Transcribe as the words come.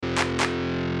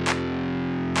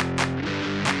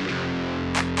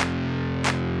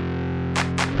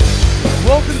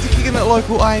Welcome to Kicking It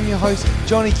Local. I am your host,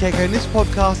 Johnny Keko, and this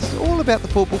podcast is all about the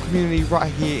football community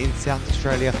right here in South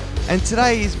Australia. And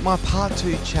today is my part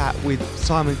 2 chat with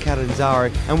Simon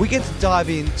Catanzaro, and we get to dive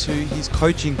into his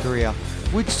coaching career,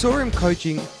 which saw him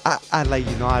coaching at Adelaide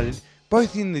United,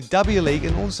 both in the W League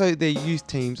and also their youth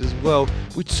teams as well,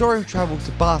 which saw him travel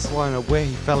to Barcelona, where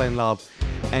he fell in love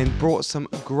and brought some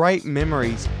great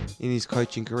memories in his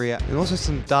coaching career, and also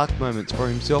some dark moments for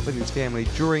himself and his family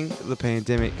during the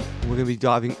pandemic. We're going to be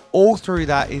diving all through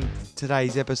that in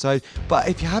today's episode. But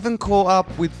if you haven't caught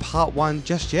up with part 1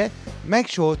 just yet, make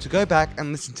sure to go back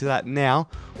and listen to that now.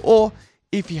 Or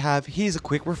if you have, here's a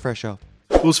quick refresher.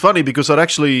 It was funny because I'd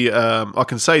actually, I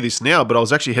can say this now, but I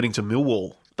was actually heading to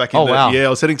Millwall. Yeah, I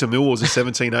was heading to Millwall as a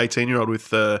 17, 18-year-old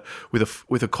with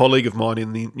a colleague of mine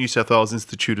in the New South Wales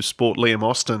Institute of Sport, Liam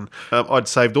Austin. I'd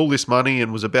saved all this money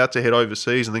and was about to head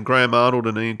overseas, and then Graham Arnold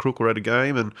and Ian Crook were at a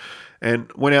game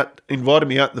and went out, invited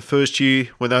me out the first year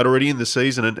when they were already in the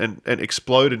season and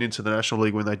exploded into the National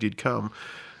League when they did come.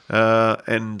 I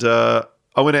went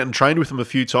out and trained with them a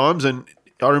few times, and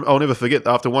I'll never forget,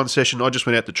 after one session, I just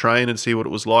went out to train and see what it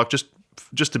was like,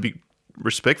 just to be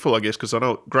respectful, I guess, because I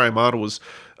know Graham Arnold was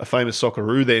a famous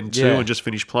Socceroo then too, and just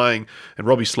finished playing. And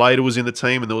Robbie Slater was in the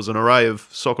team, and there was an array of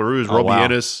Socceroos, Robbie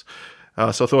Ennis.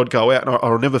 So I thought I'd go out, and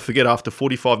I'll never forget, after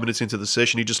 45 minutes into the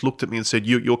session, he just looked at me and said,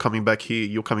 you're coming back here,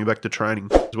 you're coming back to training.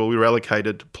 Well, we were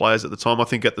allocated players at the time. I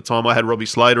think at the time I had Robbie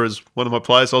Slater as one of my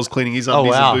players. So I was cleaning his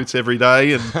undies and boots every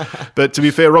day. But to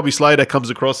be fair, Robbie Slater comes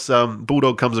across,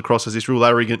 Bulldog comes across as this real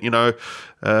arrogant,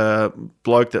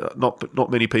 bloke that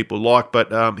not many people like,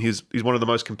 but he's one of the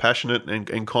most compassionate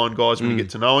and kind guys when you get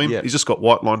to know him. He's just got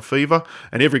white line fever,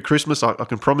 and every Christmas, I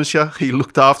can promise you, he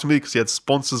looked after me because he had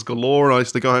sponsors galore, and I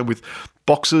used to go home with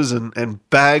boxes and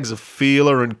bags of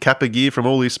feeler and Kappa gear from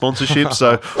all these sponsorships.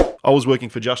 So I was working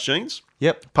for Just Jeans,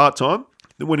 part-time,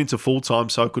 then went into full-time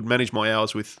so I could manage my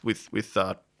hours with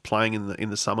playing in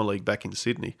the summer league back in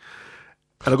Sydney.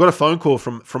 And I got a phone call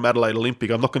from Adelaide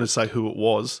Olympic. I'm not going to say who it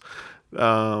was,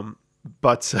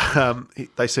 but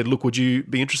they said, look, would you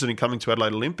be interested in coming to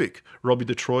Adelaide Olympic? Robbie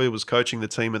DeTroyer was coaching the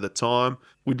team at the time.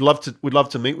 We'd love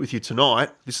to meet with you tonight.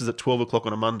 This is at 12 o'clock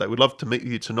on a Monday. We'd love to meet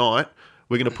with you tonight.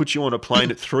 We're going to put you on a plane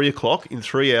at 3 o'clock in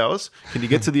 3 hours. Can you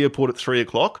get to the airport at 3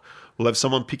 o'clock? We'll have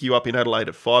someone pick you up in Adelaide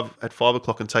at 5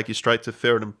 o'clock and take you straight to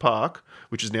Ferreton Park,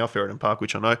 which is now Ferreton Park,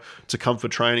 which I know, to come for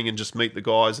training and just meet the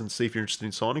guys and see if you're interested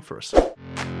in signing for us.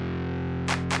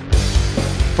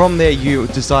 From there, you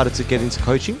decided to get into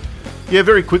coaching? Yeah,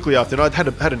 very quickly after. And I'd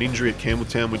had an injury at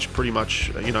Campbelltown, which pretty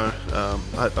much,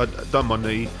 I'd done my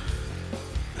knee,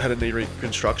 had a knee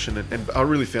reconstruction, and I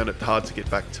really found it hard to get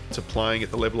back to playing at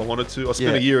the level I wanted to. I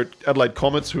spent a year at Adelaide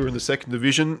Comets, who were in the second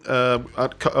division. I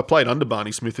played under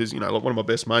Barney Smith, who's one of my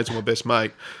best mates, or my best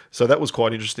mate. So that was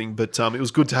quite interesting. But it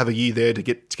was good to have a year there to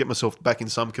get myself back in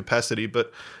some capacity.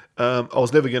 But I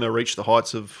was never going to reach the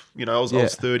heights of, I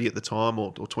was 30 at the time,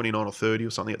 or 29 or 30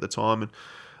 or something at the time, and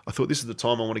I thought this is the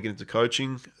time I want to get into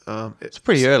coaching. It's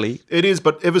pretty early. It is,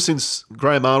 but ever since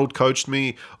Graham Arnold coached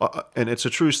me, and it's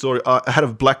a true story, I had a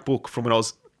black book from when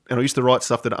I used to write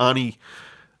stuff that Arnie,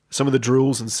 some of the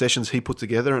drills and sessions he put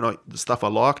together, and the stuff I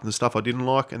liked and the stuff I didn't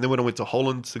like. And then when I went to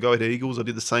Holland to go to Eagles, I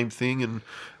did the same thing, and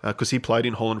because he played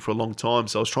in Holland for a long time,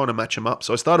 so I was trying to match him up.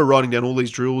 So I started writing down all these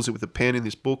drills with a pen in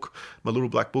this book, my little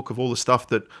black book of all the stuff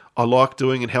that I like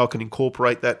doing and how I can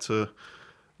incorporate that to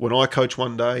when I coach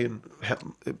one day and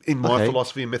in my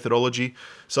philosophy and methodology.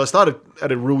 So I started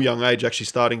at a real young age actually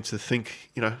starting to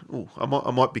think, I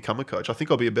might become a coach. I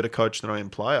think I'll be a better coach than I am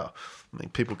player. I mean,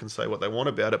 people can say what they want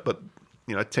about it, but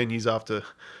 10 years down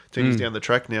the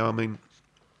track now, I mean,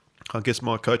 I guess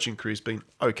my coaching career's been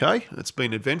okay. It's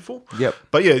been eventful. Yep.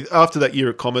 But yeah, after that year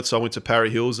at Comets, I went to Parry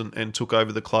Hills and took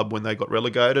over the club when they got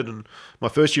relegated. And my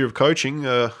first year of coaching,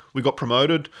 we got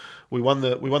promoted. We won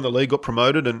the league, got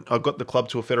promoted, and I got the club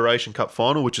to a Federation Cup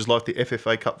final, which is like the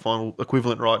FFA Cup final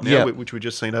equivalent right now, which we've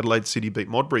just seen Adelaide City beat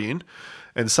Modbury in.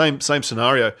 And same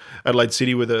scenario, Adelaide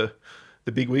City were the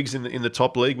big wigs in the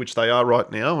top league, which they are right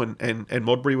now, and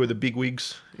Modbury were the big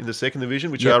wigs in the second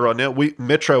division, which they are right now.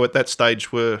 Metro at that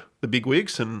stage were the big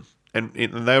wigs, and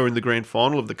they were in the grand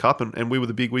final of the cup, and we were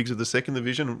the big wigs of the second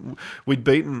division. We'd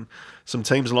beaten some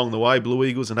teams along the way, Blue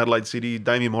Eagles and Adelaide City,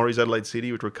 Damien Morris, Adelaide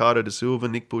City, with Ricardo da Silva,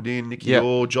 Nick Boudin, Nicky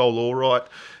Orr, Joel Allwright.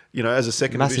 As a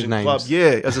second division club.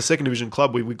 Yeah, as a second division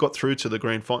club, we got through to the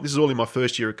grand final. This is all in my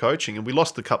first year of coaching, and we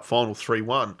lost the cup final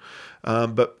 3-1.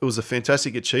 But it was a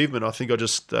fantastic achievement. I think I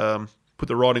just put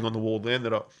the writing on the wall then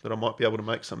that I might be able to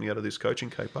make something out of this coaching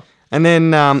caper. And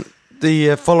then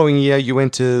the following year, you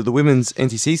went to the women's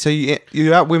NTC. So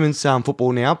you're at women's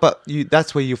football now, but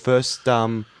that's where you first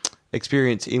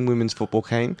experience in women's football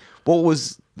came. What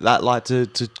was that like to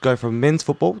go from men's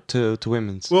football to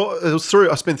women's? Well, it was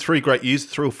I spent 3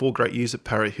 or 4 great years at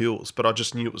Parra Hills, but I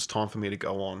just knew it was time for me to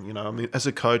go on. You know, I mean, as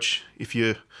a coach, if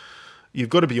you've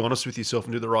got to be honest with yourself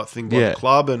and do the right thing by the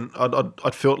club. And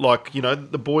I felt like, you know,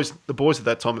 the boys at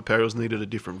that time at Parra Hills needed a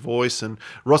different voice. And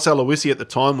Ross Aloisi at the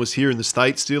time was here in the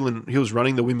States still, and he was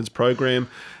running the women's program.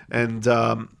 And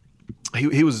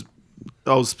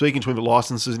I was speaking to him at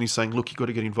licenses, and he's saying, look, you've got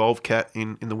to get involved, Kat,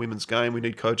 in the women's game. We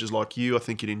need coaches like you. I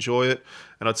think you'd enjoy it.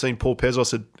 And I'd seen Paul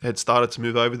Pezos had started to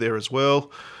move over there as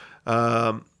well.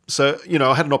 So, you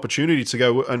know, I had an opportunity to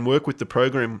go and work with the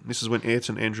program. This is when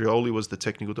Ayrton Andrioli was the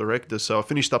technical director. So I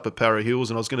finished up at Parra Hills,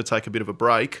 and I was going to take a bit of a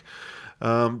break.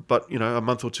 But, you know, a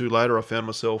month or 2 later, I found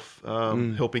myself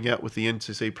helping out with the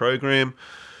NTC program.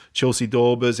 Chelsea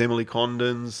Daubers, Emily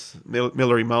Condons,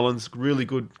 Mallory Mullins, really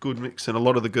good mix. And a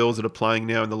lot of the girls that are playing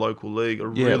now in the local league are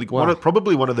really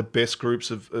probably one of the best groups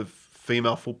of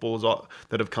female footballers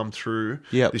that have come through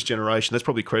this generation. That's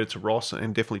probably credit to Ross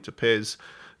and definitely to Pez.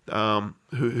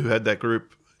 Who had that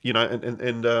group, you know,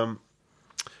 and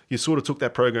you sort of took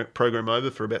that program over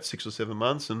for about 6 or 7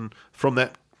 months, and from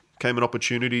that came an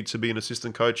opportunity to be an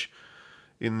assistant coach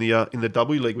in the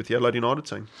W League with the Adelaide United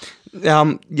team.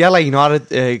 The Adelaide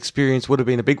United experience would have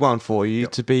been a big one for you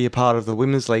to be a part of the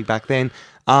Women's League back then.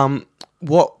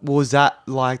 What was that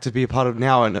like to be a part of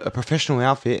now a professional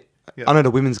outfit? Yeah. I know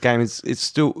the women's game is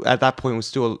still at that point was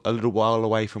still a little while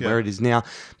away from where it is now.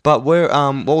 But what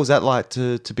was that like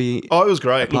to be? Oh, it was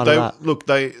great.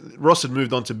 Ross had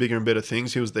moved on to bigger and better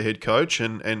things. He was the head coach,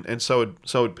 and so had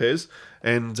Pez,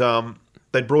 and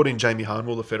they'd brought in Jamie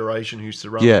Harnwell, the federation, who used to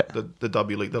run the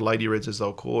W League, the Lady Reds as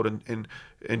they'll call it,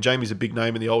 and Jamie's a big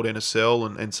name in the old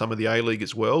NSL and some of the A-League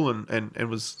as well, and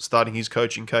was starting his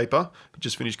coaching caper. He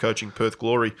just finished coaching Perth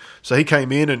Glory. So he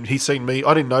came in and he'd seen me.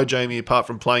 I didn't know Jamie apart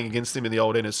from playing against him in the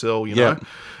old NSL, you know.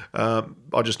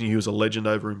 I just knew he was a legend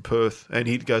over in Perth. And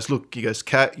he goes,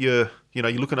 Kat, you're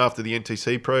looking after the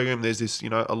NTC program. There's this, you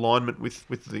know, alignment with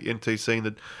the NTC, and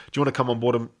do you want to come on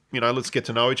board and, you know, let's get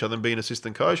to know each other and be an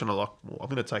assistant coach? And I'm like, well, I'm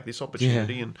going to take this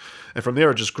opportunity. And from there,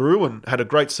 it just grew and had a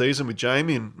great season with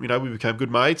Jamie, and, you know, we became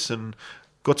good mates and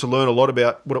got to learn a lot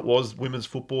about what it was, women's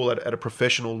football at a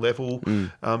professional level,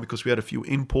 because we had a few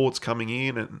imports coming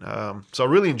in. And so I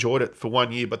really enjoyed it for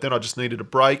 1 year, but then I just needed a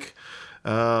break.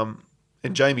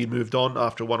 And Jamie had moved on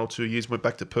after 1 or 2 years, went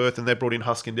back to Perth, and they brought in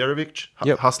Huskinderovic.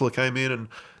 Hustler came in and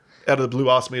out of the blue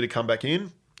asked me to come back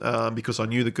in because I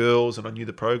knew the girls and I knew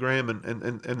the program.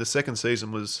 And the second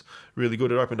season was really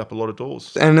good. It opened up a lot of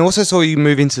doors. And I also saw you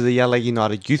move into the LA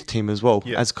United youth team as well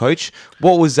as coach.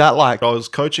 What was that like? I was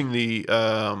coaching the...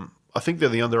 I think they're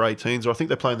the under-18s, or I think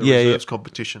they play in the reserves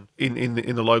competition in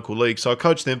the local league. So I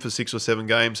coached them for 6 or 7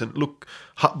 games. And look,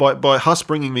 by Huss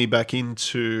bringing me back in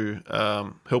to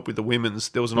help with the women's,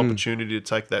 there was an opportunity to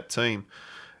take that team.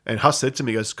 And Huss said to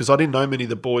me, because I didn't know many of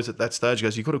the boys at that stage, he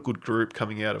goes, you've got a good group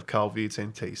coming out of Carl Viet's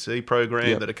NTC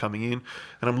program that are coming in.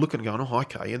 And I'm looking and going, oh,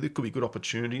 okay, there could be a good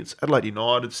opportunity. It's Adelaide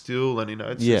United still, and, you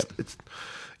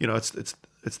know,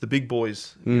 it's the big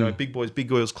boys, you know, big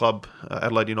girls club,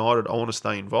 Adelaide United. I want to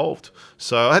stay involved.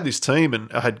 So I had this team,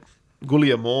 and I had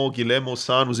Guillermo's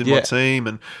son was in my team,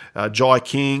 and Jai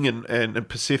King and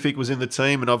Pacific was in the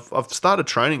team. And I've started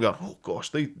training going, oh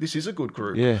gosh, this is a good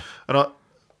group. Yeah.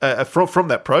 And from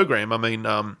that program, I mean,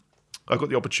 I got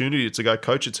the opportunity to go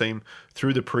coach a team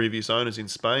through the previous owners in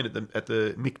Spain at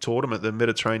the MIC tournament, the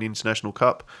Mediterranean International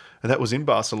Cup. And that was in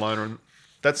Barcelona. And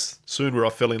that's soon where I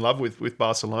fell in love with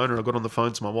Barcelona. I got on the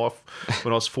phone to my wife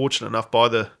when I was fortunate enough by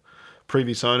the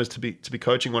previous owners to be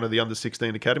coaching one of the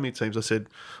under-16 academy teams. I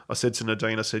said to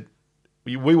Nadine, I said,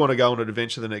 we want to go on an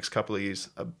adventure the next couple of years.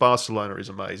 Barcelona is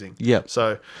amazing. Yeah.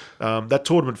 So that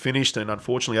tournament finished, and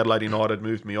unfortunately Adelaide United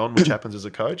moved me on, which happens as a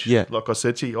coach. Yeah. Like I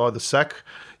said to you, either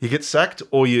you get sacked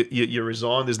or you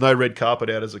resign. There's no red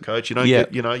carpet out as a coach. You don't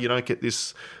get, you don't get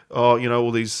this, all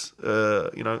these,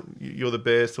 you're the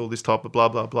best, all this type of blah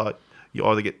blah blah. You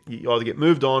either get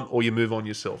moved on or you move on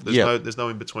yourself. There's no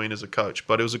in between as a coach.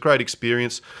 But it was a great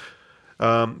experience.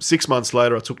 6 months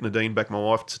later, I took Nadine back, my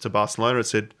wife, to Barcelona, and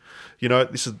said,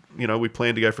 we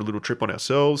plan to go for a little trip on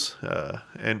ourselves.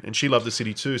 And she loved the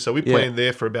city too. So we planned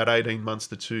there for about 18 months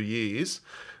to 2 years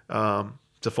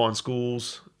to find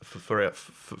schools for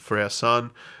our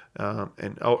son.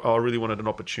 And I really wanted an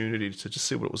opportunity to just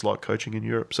see what it was like coaching in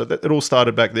Europe. So it all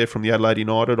started back there from the Adelaide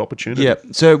United opportunity. Yeah.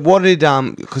 So what did,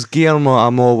 because Guillermo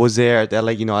Amor was there at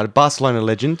Adelaide United, Barcelona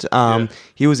legend.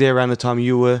 He was there around the time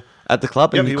you were at the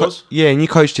club. Yeah, he was. Yeah, and you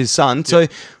coached his son. So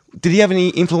Did he have any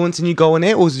influence in you going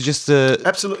there, or was it just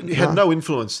Absolutely, he had no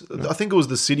influence. No. I think it was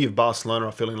the city of Barcelona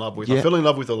I fell in love with. I fell in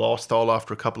love with the lifestyle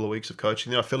after a couple of weeks of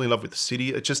coaching there. I fell in love with the city.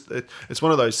 It's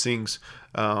one of those things,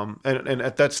 and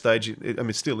at that stage,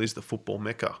 it still is the football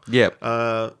mecca. Yeah.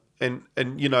 And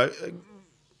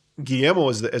Guillermo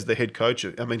as the head coach.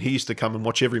 I mean, he used to come and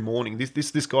watch every morning.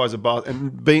 This guy's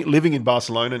living in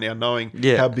Barcelona now, knowing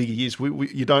how big he is.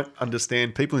 You don't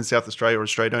understand. People in South Australia or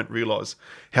Australia don't realise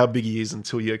how big he is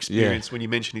until you experience when you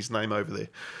mention his name over there.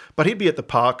 But he'd be at the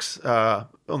parks on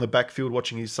the backfield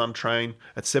watching his son train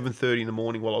at 7:30 in the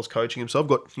morning while I was coaching him. So I've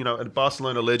got a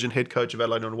Barcelona legend, head coach of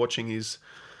Adelaide United, watching his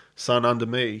son under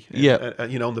me,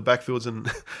 on the backfields and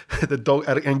the dog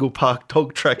at Angle Park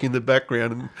dog track in the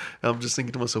background, and I'm just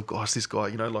thinking to myself, gosh, this guy,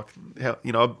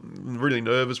 I'm really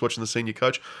nervous watching the senior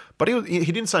coach. But he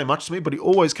didn't say much to me, but he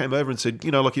always came over and said,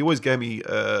 he always gave me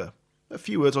a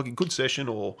few words, like a good session,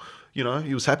 or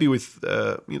he was happy with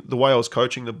the way I was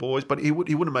coaching the boys, but he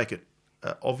wouldn't make it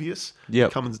obvious. Yeah,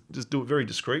 come and just do it very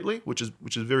discreetly, which is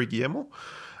very Guillermo.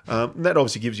 And that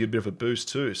obviously gives you a bit of a boost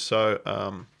too. So.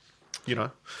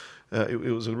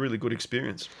 It was a really good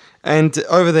experience. And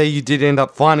over there, you did end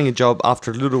up finding a job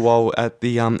after a little while at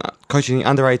the coaching the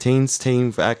under-18s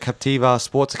team at Captiva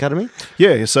Sports Academy?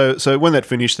 Yeah, so when that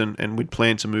finished and we'd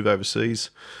planned to move overseas,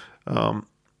 I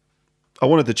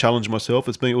wanted to challenge myself.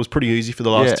 It was pretty easy for the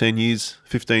last 10 years,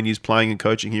 15 years playing and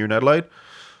coaching here in Adelaide.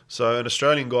 So an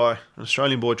Australian boy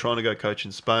trying to go coach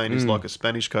in Spain is like a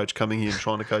Spanish coach coming here and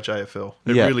trying to coach AFL.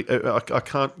 Really, I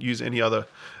can't use any other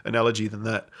analogy than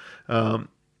that.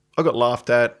 I got laughed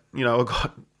at. They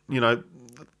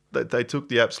took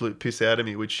the absolute piss out of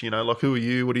me. Which who are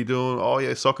you? What are you doing? Oh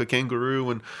yeah, soccer kangaroo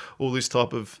and all this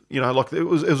type of it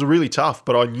was really tough.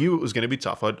 But I knew it was going to be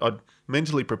tough. I'd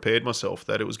mentally prepared myself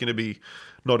that it was going to be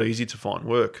not easy to find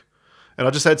work. And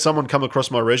I just had someone come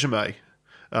across my resume.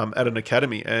 At an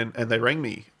academy, and they rang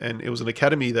me, and it was an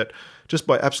academy that just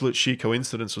by absolute sheer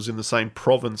coincidence was in the same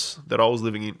province that I was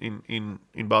living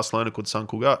in Barcelona, called Sant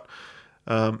Cugat.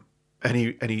 And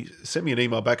he sent me an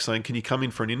email back saying, can you come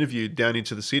in for an interview down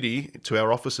into the city to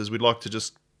our offices? We'd like to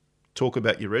just talk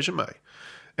about your resume.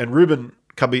 And Ruben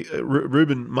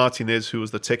Martinez, who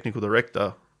was the technical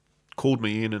director, called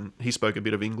me in, and he spoke a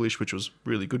bit of English, which was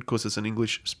really good because it's an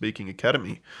English-speaking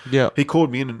academy. Yeah. He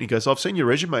called me in and he goes, I've seen your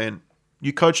resume and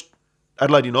you coached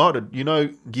Adelaide United,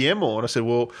 Guillermo. And I said,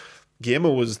 well,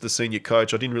 Guillermo was the senior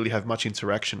coach. I didn't really have much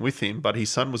interaction with him, but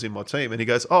his son was in my team. And he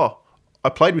goes, oh, I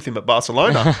played with him at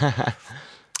Barcelona.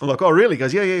 I'm like, oh, really? He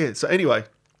goes, yeah. So anyway,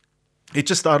 it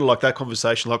just started like that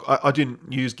conversation. Like I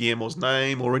didn't use Guillermo's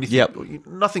name or anything,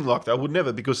 nothing like that. I would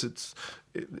never, because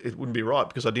it wouldn't be right,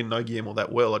 because I didn't know Guillermo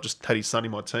that well. I just had his son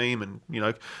in my team, and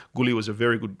Gulli was a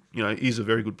very good, is a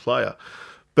very good player.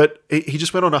 But he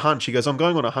just went on a hunch. He goes, I'm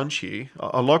going on a hunch here.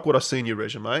 I like what I see in your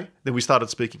resume. Then we started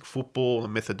speaking football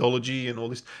and methodology and all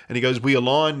this. And he goes, we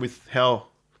align with how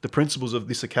the principles of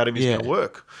this academy is going to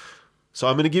work. So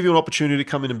I'm going to give you an opportunity to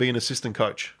come in and be an assistant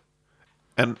coach.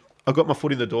 And I got my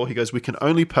foot in the door. He goes, we can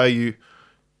only pay you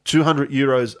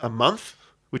 €200 a month,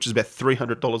 which is about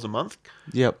 $300 a month.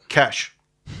 Yep. Cash.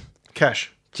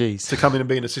 Jeez. To come in and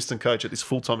be an assistant coach at this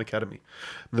full-time academy.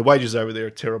 And the wages over there are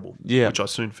terrible, which I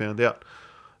soon found out.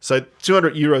 So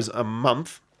 €200 a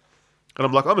month, and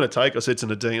I'm like, I'm going to take. I said to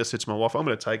Nadine, I said to my wife, I'm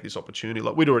going to take this opportunity.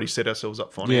 Like, we'd already set ourselves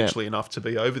up financially enough to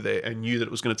be over there, and knew that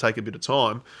it was going to take a bit of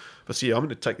time. But so, I'm going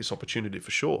to take this opportunity for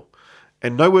sure.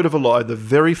 And no word of a lie, the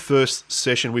very first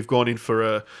session we've gone in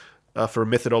for a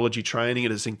methodology training,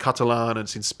 and it's in Catalan and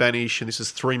it's in Spanish, and this is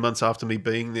 3 months after me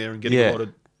being there and getting a lot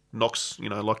of knocks,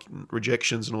 like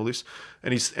rejections and all this,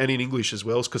 and in English as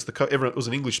well, because it was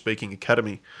an English-speaking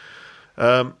academy.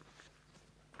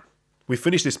 We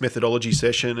finished this methodology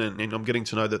session, and I'm getting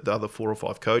to know the other 4 or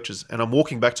 5 coaches, and I'm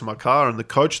walking back to my car, and the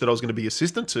coach that I was going to be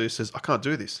assistant to says, I can't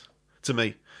do this, to me.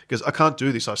 He goes, I can't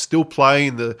do this. I still play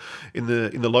in the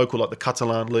local, like the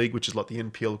Catalan league, which is like the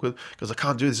NPL equivalent. Because I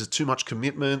can't do this. It's too much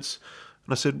commitments.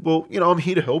 And I said, well, I'm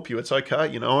here to help you. It's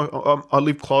okay. I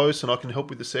live close, and I can help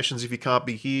with the sessions if you can't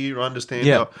be here. I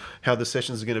understand how the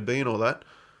sessions are going to be and all that.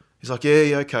 He's like,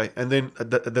 yeah, okay. And then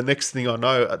the next thing I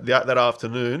know, that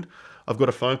afternoon, I've got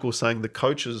a phone call saying the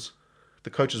coaches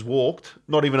walked,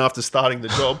 not even after starting the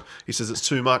job. He says it's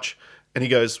too much. And he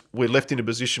goes, we're left in a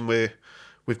position where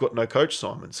we've got no coach,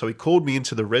 Simon. So he called me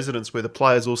into the residence where the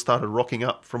players all started rocking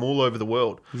up from all over the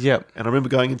world. Yep. And I remember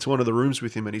going into one of the rooms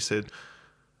with him, and he said,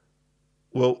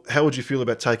 well, how would you feel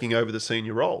about taking over the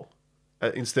senior role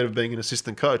instead of being an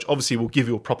assistant coach? Obviously, we'll give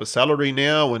you a proper salary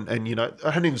now. And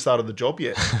I hadn't even started the job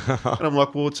yet. And I'm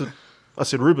like, well, I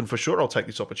said, Ruben, for sure, I'll take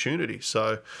this opportunity.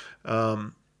 So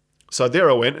there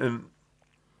I went, and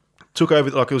took over,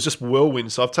 like it was just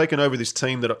whirlwind. So I've taken over this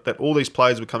team that all these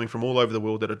players were coming from all over the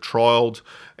world that had trialled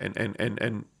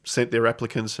and sent their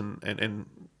applicants and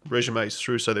resumes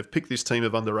through. So they've picked this team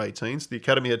of under 18s. The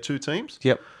academy had 2 teams.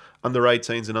 Yep. Under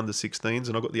 18s and under 16s,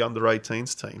 and I got the under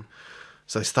 18s team.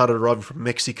 So they started arriving from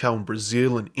Mexico and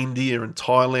Brazil and India and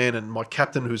Thailand, and my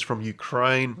captain, who's from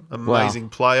Ukraine, amazing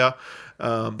player.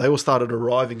 They all started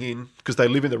arriving in because they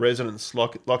live in the residence,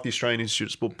 like the Australian Institute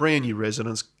of Sport, brand new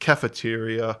residence,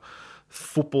 cafeteria,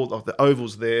 football, like the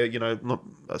oval's there, not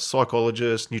a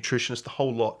psychologist, nutritionist, the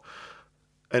whole lot.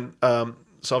 And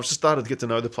so I've just started to get to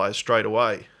know the players straight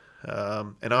away.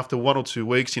 And after 1 or 2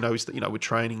 weeks, we're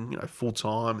training, full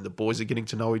time, and the boys are getting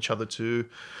to know each other too.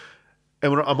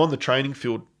 And when I'm on the training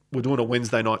field, we're doing a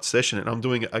Wednesday night session, and I'm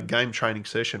doing a game training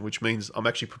session, which means I'm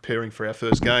actually preparing for our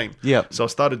first game. Yeah. So I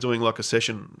started doing like a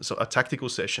tactical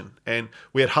session, and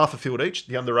we had half a field each.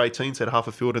 The under 18s had half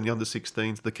a field, and the under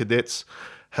 16s, the cadets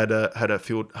had a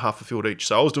field, half a field each.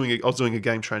 So I was doing a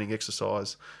game training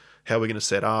exercise, how we're going to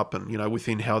set up, and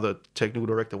within how the technical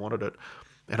director wanted it.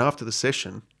 And after the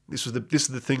session, this is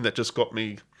the thing that just got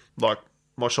me like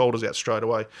my shoulders out straight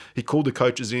away. He called the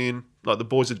coaches in, like the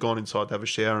boys had gone inside to have a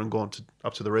shower and gone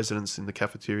up to the residence in the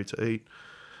cafeteria to eat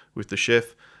with the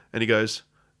chef, and he goes,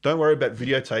 "Don't worry about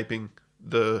videotaping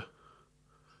the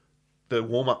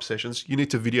warm-up sessions. You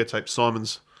need to videotape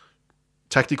Simon's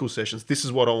tactical sessions. This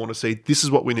is what I want to see. This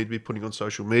is what we need to be putting on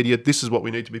social media. This is what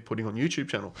we need to be putting on YouTube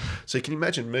channel." So you can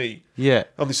imagine me. Yeah.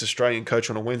 I'm this Australian coach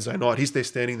on a Wednesday night. He's there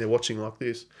standing there watching like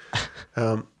this.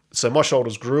 So my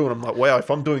shoulders grew, and I'm like, wow,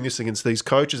 if I'm doing this against these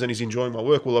coaches and he's enjoying my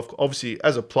work, well, obviously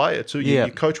as a player too,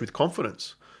 you coach with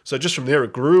confidence. So just from there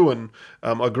it grew, and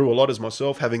I grew a lot as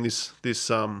myself, having this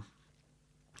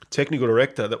technical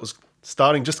director that was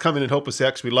starting, just come in and help us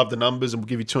out because we love the numbers and we'll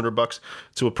give you $200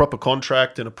 to a proper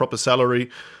contract and a proper salary.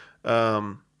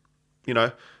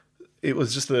 It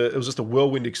was just a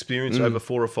whirlwind experience over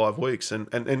 4 or 5 weeks,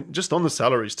 and just on the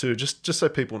salaries too, just so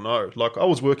people know, like I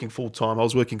was working full time. I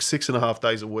was working 6.5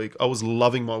 days a week. I was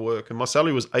loving my work, and my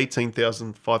salary was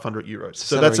 18,500 euros.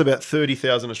 So that's about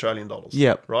 30,000 Australian dollars.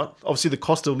 Yeah. Right. Obviously, the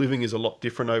cost of living is a lot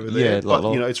different over there, but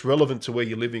it's relevant to where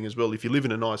you're living as well. If you live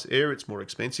in a nice area, it's more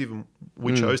expensive, and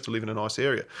we chose to live in a nice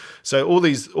area. So all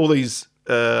these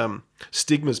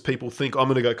stigmas, people think I'm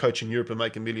going to go coach in Europe and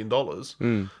make $1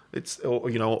 million. It's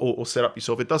or set up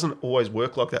yourself. It doesn't always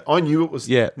work like that. I knew it was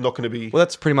not going to be. Well,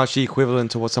 that's pretty much the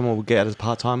equivalent to what someone would get as a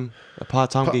part-time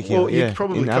gig here. Well,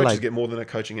 probably coaches get more than a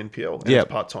coaching NPL. And it's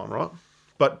part-time, right?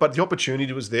 But the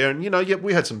opportunity was there, and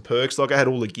we had some perks. Like I had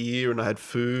all the gear and I had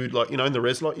food. Like in the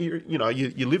res, like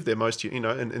you live there most,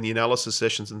 and the analysis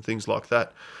sessions and things like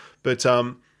that. But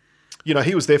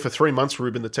he was there for 3 months,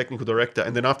 Ruben, the technical director.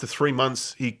 And then after 3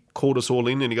 months, he called us all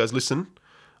in and he goes, "Listen,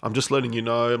 I'm just letting you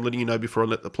know. I'm letting you know before I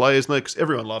let the players know," because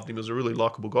everyone loved him. He was a really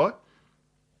likable guy.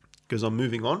 Because I'm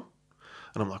moving on.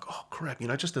 And I'm like, oh, crap.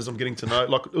 Just as I'm getting to know,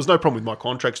 like, there was no problem with my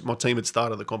contracts. My team had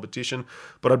started the competition.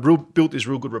 But I'd built this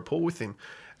real good rapport with him.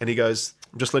 And he goes,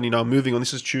 "I'm just letting you know I'm moving on."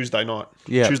 This is Tuesday night.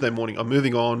 Yeah. Tuesday morning. I'm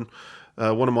moving on.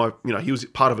 One of my, he was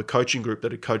part of a coaching group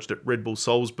that had coached at Red Bull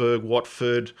Salzburg,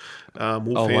 Watford,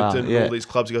 Wolverhampton, all these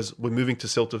clubs. He goes, "We're moving to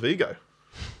Celta Vigo."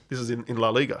 This is in La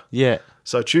Liga. Yeah.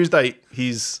 So Tuesday,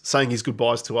 he's saying his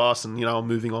goodbyes to us, and I'm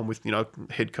moving on with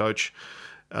head coach.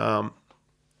 That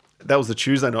was the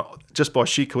Tuesday night. Just by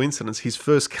sheer coincidence, his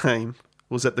first game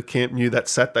was at the Camp Nou that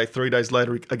Saturday, 3 days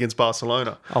later against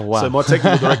Barcelona. Oh wow! So my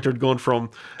technical director had gone from,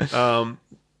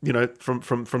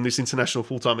 from this international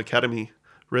full-time academy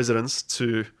residence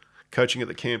to coaching at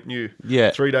the Camp Nou.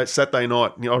 Yeah. 3 days, Saturday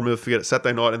night. I'll never forget it.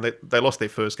 Saturday night, and they lost their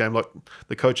first game. Like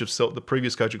the coach of the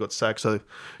previous coach had got sacked, so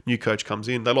new coach comes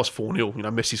in. They lost 4-0.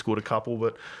 Messi scored a couple,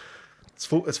 but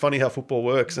it's funny how football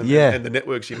works and the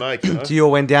networks you make. So you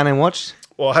all went down and watched?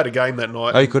 Well, I had a game that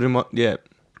night. Oh, you couldn't? Yeah.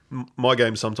 My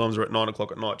games sometimes are at 9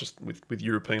 o'clock at night, just with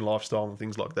European lifestyle and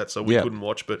things like that. So we couldn't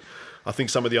watch, but I think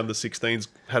some of the under 16s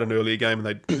had an earlier game,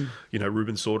 and they,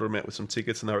 Ruben sorted them out with some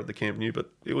tickets, and they were at the Camp Nou. But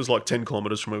it was like 10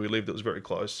 kilometres from where we lived. It was very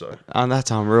close. So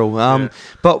that's unreal.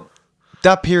 But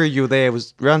that period you were there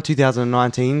was around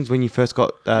 2019 when you first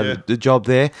got the job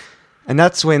there, and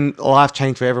that's when life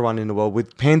changed for everyone in the world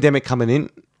with pandemic coming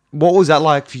in. What was that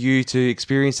like for you to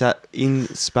experience that in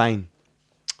Spain?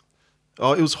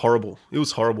 Oh, it was horrible. It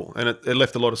was horrible. And it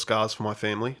left a lot of scars for my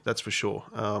family, that's for sure.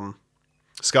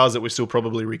 Scars that we're still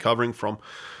probably recovering from.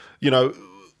 We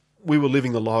were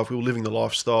living the life. We were living the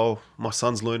lifestyle. My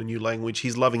son's learned a new language.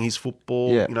 He's loving his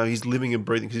football. Yeah. He's living and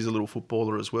breathing because he's a little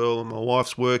footballer as well. And my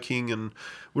wife's working, and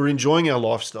we're enjoying our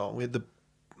lifestyle. We had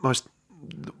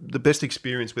the best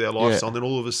experience with our lifestyle. And then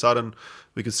all of a sudden,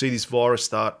 we could see this virus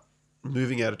start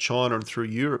moving out of China and through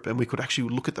Europe, and we could actually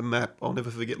look at the map. I'll never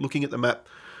forget looking at the map,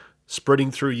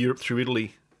 spreading through Europe, through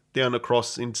Italy, down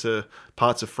across into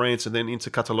parts of France, and then into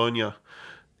Catalonia.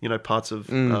 Parts of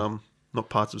not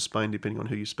parts of Spain, depending on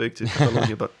who you speak to,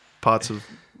 Catalonia, but parts of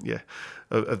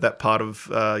that part of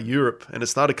Europe. And it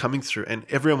started coming through, and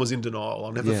everyone was in denial.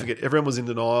 I'll never forget. Everyone was in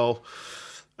denial.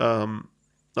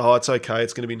 It's okay.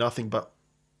 It's going to be nothing.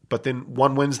 But then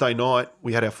one Wednesday night,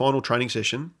 we had our final training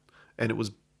session, and it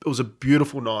was a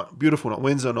beautiful night. Beautiful night.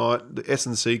 Wednesday night, the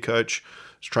S&C coach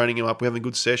was training him up. We were having a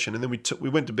good session, and then we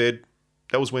went to bed.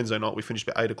 That was Wednesday night. We finished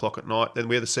about 8 o'clock at night. Then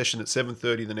we had a session at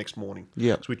 7:30 the next morning.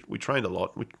 Yeah. So we trained a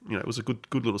lot. It was a good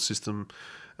little system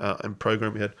and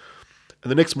program we had. And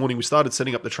the next morning we started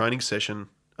setting up the training session.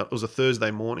 It was a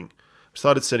Thursday morning. We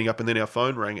started setting up, and then our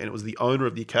phone rang, and it was the owner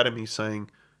of the academy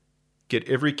saying, "Get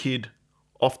every kid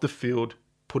off the field,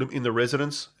 put them in the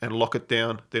residence, and lock it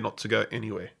down. They're not to go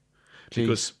anywhere." Jeez.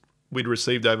 Because we'd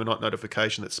received overnight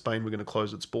notification that Spain were going to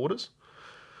close its borders.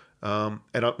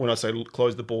 When I say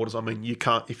close the borders, I mean you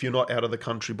can't. If you're not out of the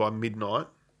country by midnight,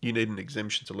 you need an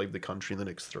exemption to leave the country in the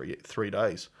next three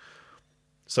days.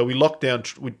 So we locked down.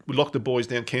 We locked the boys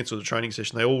down, cancelled the training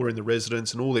session. They all were in the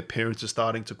residence, and all their parents are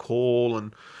starting to call.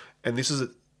 And this is at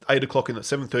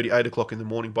 7:30, 8 o'clock in the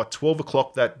morning. By 12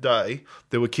 o'clock that day,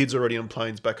 there were kids already on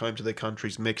planes back home to their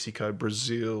countries: Mexico,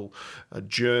 Brazil,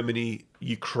 Germany,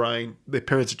 Ukraine. Their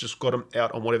parents had just got them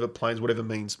out on whatever planes, whatever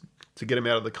means, to get them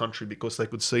out of the country, because they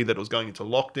could see that it was going into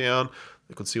lockdown.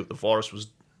 They could see what the virus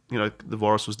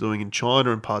was doing in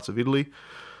China and parts of Italy.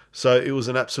 So it was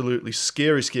an absolutely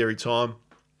scary, scary time,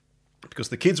 because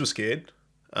the kids were scared.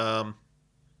 They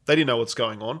didn't know what's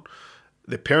going on.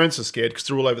 Their parents are scared because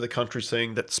they're all over the country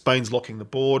seeing that Spain's locking the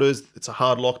borders. It's a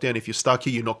hard lockdown. If you're stuck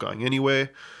here, you're not going anywhere.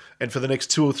 And for the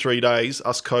next 2 or 3 days,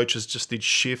 us coaches just did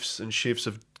shifts and shifts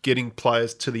of getting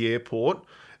players to the airport.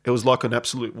 It was like an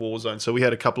absolute war zone. So we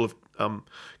had a couple of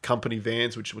company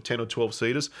vans, which were 10 or 12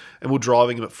 seaters, and we're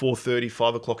driving them at 4:30,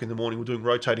 5 o'clock in the morning. We're doing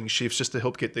rotating shifts just to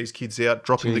help get these kids out,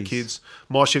 dropping the kids.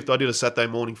 My shift, I did a Saturday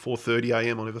morning, 4:30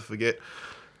 a.m., I'll never forget.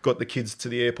 Got the kids to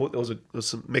the airport. There was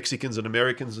some Mexicans and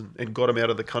Americans, and got them out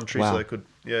of the country so they could,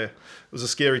 it was a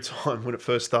scary time when it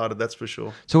first started, that's for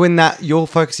sure. So when you're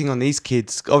focusing on these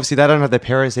kids, obviously they don't have their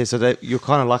parents there, so you're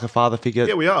kind of like a father figure.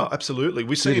 Yeah, we are, absolutely.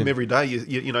 We see them every day.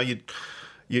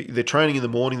 They're training in the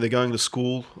morning, they're going to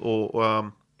school,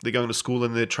 or they're going to school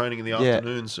and they're training in the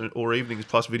afternoons or evenings,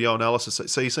 plus video analysis.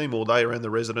 So you see them all day around the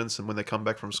residence, and when they come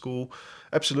back from school,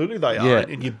 absolutely they are.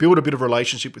 And you build a bit of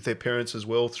relationship with their parents as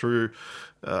well through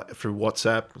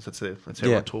WhatsApp. That's how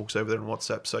everyone talks over there on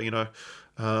WhatsApp. So,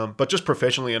 but just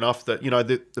professionally enough that,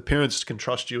 the parents can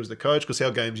trust you as the coach, because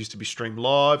our games used to be streamed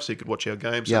live, so you could watch our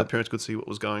games, so the parents could see what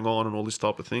was going on and all this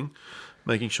type of thing,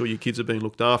 making sure your kids are being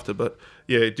looked after. But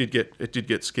it did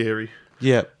get scary.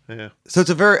 Yeah. So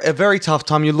it's a very tough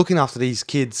time. You're looking after these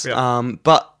kids,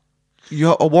 but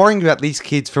you're worrying about these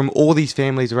kids from all these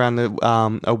families around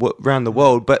the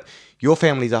world. But your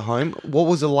family's at home. What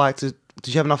was it like did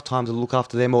you have enough time to look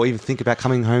after them, or even think about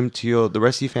coming home to the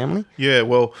rest of your family? Yeah,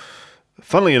 well,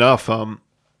 funnily enough,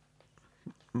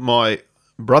 my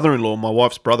brother-in-law, my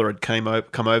wife's brother, had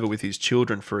come over with his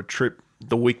children for a trip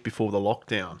the week before the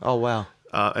lockdown. Oh, wow.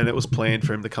 And it was planned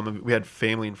for him to come. We had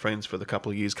family and friends for the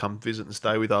couple of years come visit and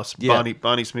stay with us. Yeah.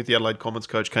 Barney Smith, the Adelaide Commons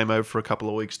coach, came over for a couple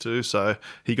of weeks too, so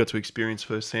he got to experience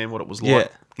firsthand what it was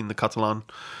like in the Catalan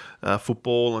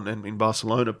football and in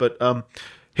Barcelona. But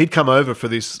he'd come over for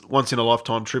this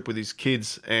once-in-a-lifetime trip with his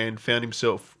kids and found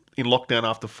himself in lockdown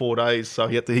after 4 days, so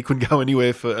he couldn't go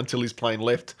anywhere until his plane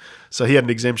left. So he had an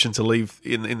exemption to leave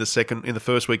in the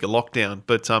first week of lockdown.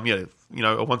 But a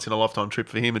once in a lifetime trip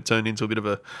for him, it turned into a bit of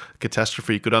a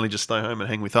catastrophe. He could only just stay home and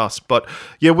hang with us. But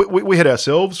we had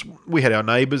ourselves, we had our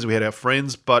neighbours, we had our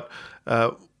friends. But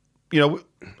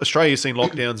Australia's seen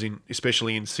lockdowns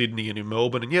especially in Sydney and in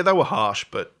Melbourne, and they were harsh.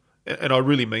 And I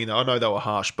really mean that. I know they were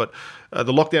harsh, but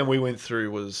the lockdown we went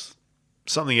through was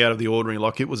something out of the ordinary.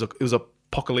 Like it was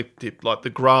apocalyptic. Like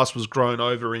the grass was grown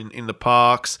over in the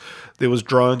parks. There was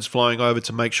drones flying over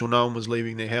to make sure no one was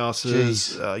leaving their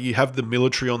houses. You have the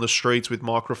military on the streets with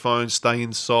microphones, stay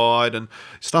inside, and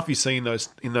stuff you see in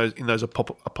those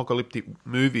apocalyptic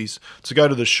movies. To go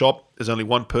to the shop, there's only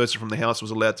one person from the house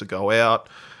was allowed to go out.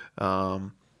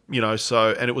 And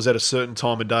it was at a certain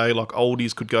time of day. Like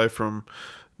oldies could go from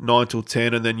 9 till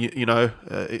 10, and then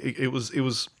it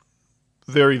was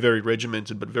very, very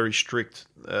regimented, but very strict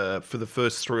for the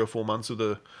first 3 or 4 months of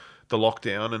the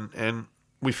lockdown. And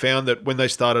we found that when they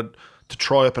started to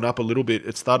try open up a little bit,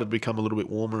 it started to become a little bit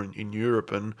warmer in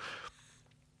Europe. And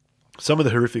some of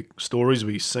the horrific stories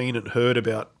we've seen and heard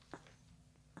about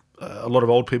a lot of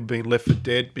old people being left for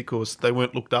dead because they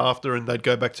weren't looked after, and they'd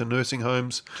go back to nursing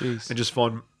homes and just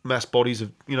find mass bodies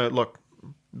of, like,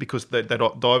 because they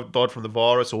died from the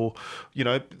virus, or,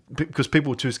 because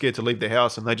people were too scared to leave their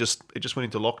house, and it just went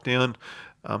into lockdown.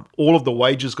 All of the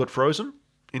wages got frozen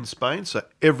in Spain, so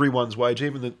everyone's wage,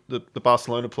 even the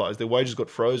Barcelona players, their wages got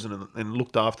frozen and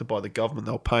looked after by the government.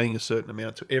 They were paying a certain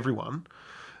amount to everyone,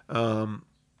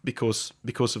 because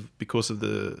of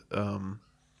the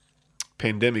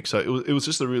pandemic. So it was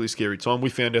just a really scary time. We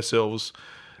found ourselves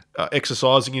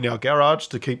exercising in our garage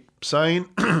to keep sane,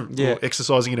 or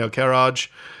exercising in our garage,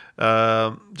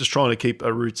 just trying to keep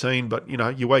a routine. But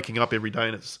you're waking up every day,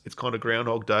 and it's kind of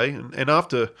Groundhog Day. And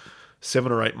after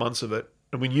 7 or 8 months of it,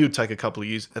 and we knew it'd take a couple of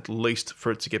years at least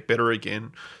for it to get better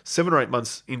again. 7 or 8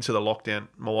 months into the lockdown,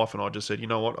 my wife and I just said, you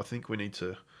know what, I think we need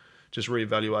to just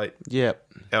reevaluate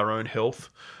our own health.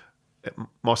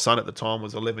 My son at the time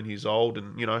was 11 years old,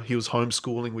 and he was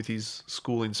homeschooling with his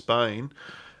school in Spain.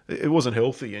 It wasn't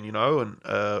healthy, and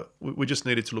we just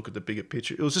needed to look at the bigger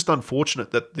picture. It was just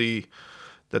unfortunate that the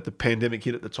pandemic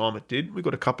hit at the time it did. We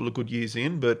got a couple of good years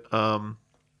in, but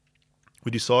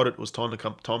we decided it was time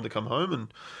to come home,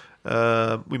 and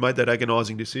we made that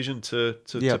agonising decision to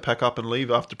pack up and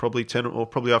leave after probably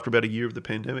after about a year of the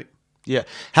pandemic. Yeah.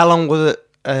 How long was it?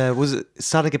 Was it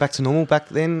starting to get back to normal back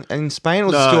then in Spain, or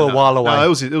was it still a while away? No,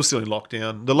 it was still in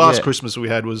lockdown. The last Christmas we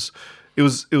had was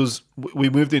we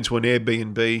moved into an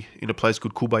Airbnb in a place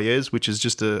called Cubayes, which is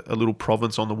just a little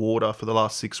province on the water, for the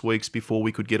last 6 weeks before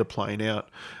we could get a plane out.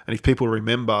 And if people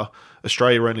remember,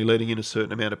 Australia were only letting in a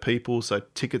certain amount of people, so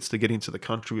tickets to get into the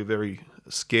country were very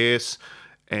scarce,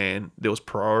 and there was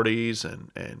priorities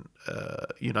and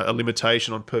a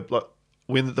limitation on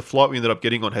the flight we ended up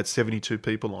getting on had 72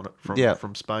 people on it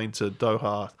from Spain to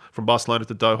Doha, from Barcelona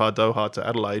to Doha to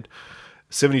Adelaide.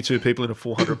 72 people in a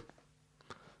 400.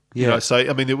 So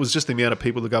I mean, it was just the amount of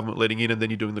people the government letting in, and then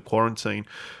you're doing the quarantine.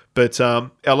 But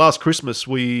our last Christmas,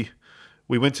 we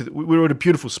were at a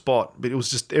beautiful spot, but it was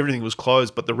just everything was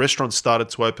closed. But the restaurants started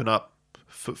to open up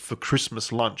for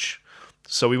Christmas lunch.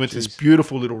 So we went to this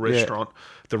beautiful little restaurant.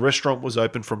 The restaurant was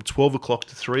open from 12 o'clock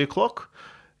to 3 o'clock.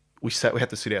 We had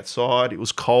to sit outside. It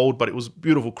was cold, but it was a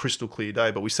beautiful, crystal clear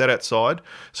day. But we sat outside.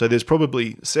 So there's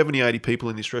probably 70, 80 people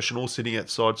in this restaurant all sitting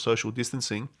outside, social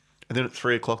distancing. And then at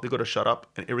 3 o'clock, they got to shut up,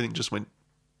 and everything just went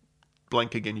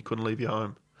blank again. You couldn't leave your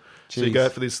home. Jeez. So you go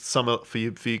out for this summer, for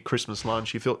your Christmas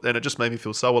lunch. And it just made me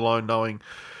feel so alone, knowing,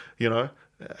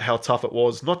 how tough it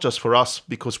was. Not just for us,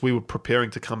 because we were preparing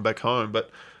to come back home,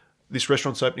 but this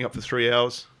restaurant's opening up for 3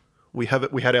 hours. We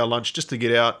had our lunch just to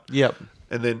get out. Yep.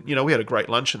 And then, we had a great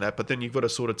lunch and that, but then you've got to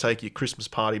sort of take your Christmas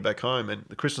party back home. And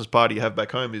the Christmas party you have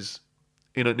back home is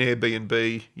in an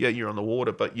Airbnb. Yeah, you're on the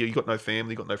water, but you've got no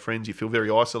family, you've got no friends. You feel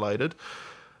very isolated.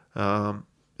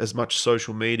 As much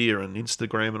social media and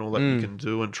Instagram and all that you can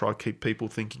do and try to keep people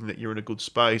thinking that you're in a good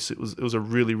space. It was a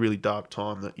really, really dark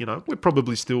time that, we're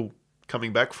probably still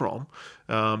coming back from,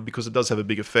 because it does have a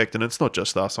big effect, and it's not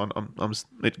just us.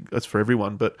 It's for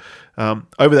everyone. But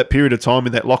over that period of time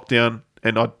in that lockdown,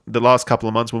 and the last couple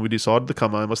of months when we decided to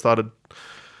come home, I started,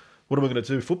 what am I going to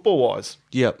do football-wise?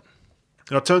 Yep.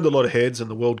 And I turned a lot of heads in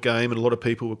the World Game, and a lot of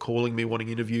people were calling me wanting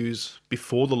interviews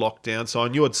before the lockdown. So I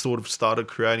knew I'd sort of started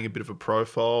creating a bit of a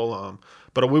profile.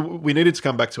 But we needed to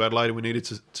come back to Adelaide, and we needed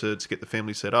to get the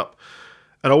family set up.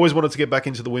 And I always wanted to get back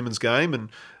into the women's game, and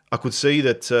I could see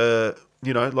that,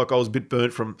 I was a bit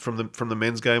burnt from the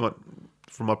men's game,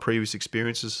 from my previous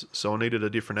experiences. So I needed a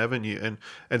different avenue.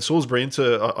 And Salisbury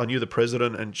Inter, I knew the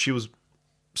president, and she was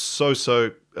so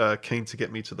keen to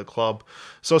get me to the club.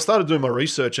 So I started doing my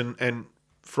research, and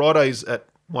Fridays at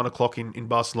 1 o'clock in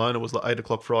Barcelona was like 8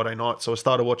 o'clock Friday night. So I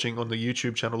started watching on the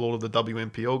YouTube channel all of the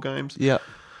WMPL games. Yeah.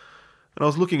 And I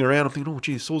was looking around, I'm thinking, oh,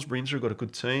 geez, Salisbury Inter got a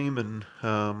good team, and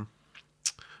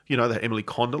they had Emily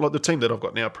Condon, like the team that I've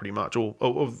got now, pretty much, or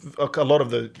a lot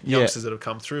of the youngsters that have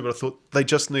come through. But I thought they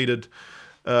just needed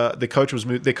their coach was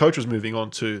moving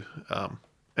on too,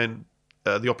 and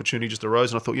the opportunity just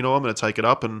arose, and I thought, I'm going to take it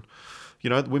up, and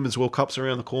the Women's World Cup's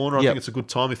around the corner. I think it's a good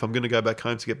time if I'm going to go back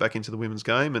home to get back into the women's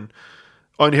game. And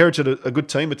I inherited a good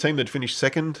team, a team that finished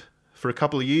second for a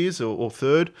couple of years or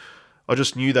third. I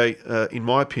just knew they, in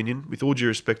my opinion, with all due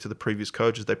respect to the previous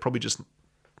coaches, they probably just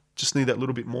need that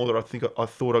little bit more that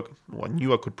I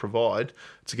knew I could provide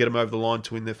to get them over the line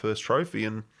to win their first trophy.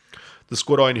 And the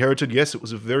squad I inherited, yes, it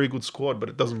was a very good squad, but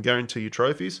it doesn't guarantee you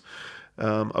trophies.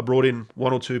 I brought in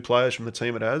 1 or 2 players from the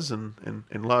team it has,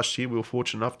 and last year we were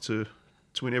fortunate enough to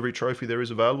win every trophy there is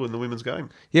available in the women's game.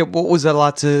 Yeah, what was that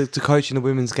like to coach in the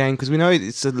women's game? Because we know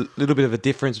it's a little bit of a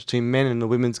difference between men and the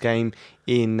women's game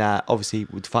in obviously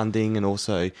with funding and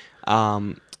also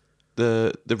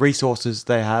the resources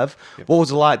they have. Yep. What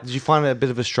was it like? Did you find it a bit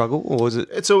of a struggle, or was it?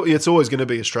 It's always going to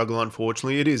be a struggle,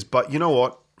 unfortunately. It is, but you know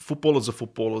what? Footballers are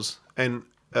footballers, and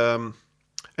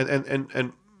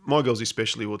my girls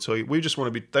especially will tell you,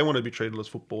 they want to be treated as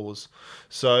footballers.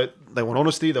 So they want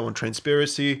honesty, they want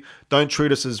transparency. Don't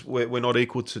treat us as we're not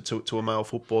equal to a male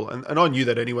football. And I knew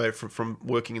that anyway from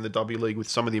working in the W League with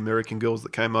some of the American girls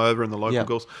that came over and the local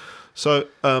girls. So,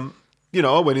 I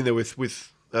went in there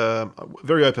with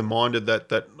very open-minded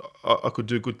that I could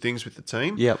do good things with the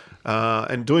team. Yep.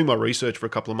 And doing my research for a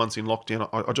couple of months in lockdown,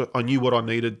 I knew what I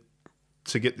needed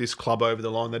to get this club over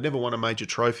the line. They'd never won a major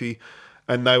trophy.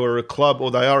 And they are a club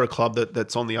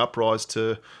that's on the uprise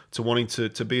to wanting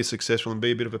to be successful and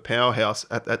be a bit of a powerhouse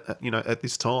at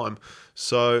this time.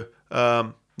 So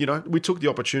we took the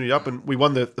opportunity up and we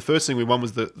won. The first thing we won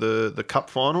was the cup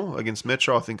final against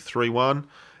Metro. I think 3-1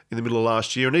 in the middle of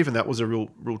last year, and even that was a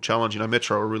real challenge.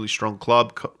 Metro are a really strong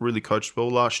club, really coached well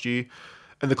last year,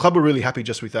 and the club were really happy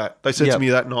just with that. They said to me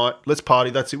that night, "Let's party.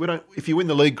 That's it. If you win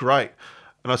the league, great."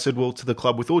 And I said, well, to the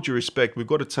club, with all due respect, we've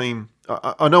got a team.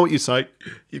 I know what you say.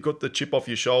 You've got the chip off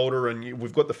your shoulder and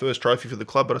we've got the first trophy for the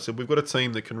club. But I said, we've got a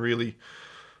team that can really,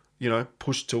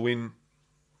 push to win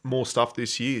more stuff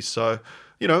this year. So,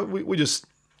 we just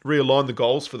realigned the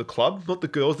goals for the club, not the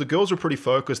girls. The girls were pretty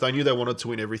focused. They knew they wanted to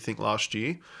win everything last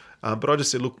year. But I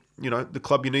just said, look, the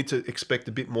club, you need to expect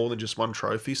a bit more than just one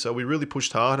trophy. So we really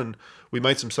pushed hard and we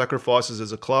made some sacrifices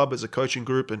as a club, as a coaching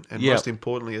group, and most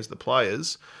importantly, as the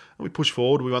players. We pushed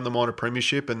forward. We won the minor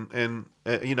premiership, and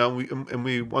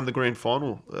we won the grand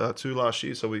final too last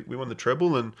year. So we won the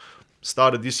treble and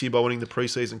started this year by winning the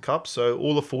pre-season cup. So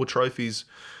all the 4 trophies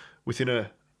within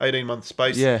a 18-month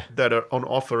space that are on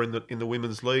offer in the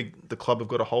women's league, the club have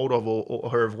got a hold of or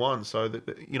have won. So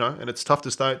and it's tough to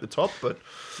stay at the top, but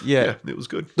it was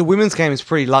good. The women's game is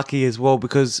pretty lucky as well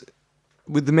because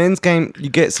with the men's game, you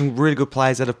get some really good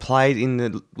players that have played in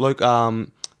the local.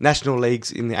 National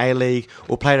leagues in the A-League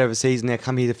or played overseas and they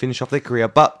come here to finish off their career.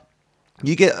 But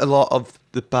you get a lot of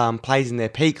the players in their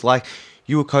peak, like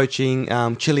you were coaching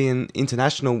Chilean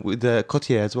international with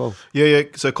Cotier as well. Yeah.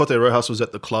 So Cotier Rojas was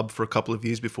at the club for a couple of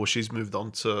years before she's moved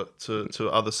on to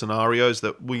other scenarios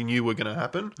that we knew were going to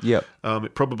happen. Yeah.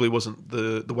 It probably wasn't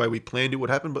the way we planned it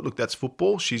would happen, but look, that's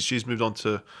football. She's moved on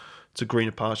to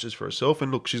greener pastures for herself.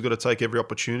 And look, she's got to take every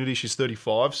opportunity. She's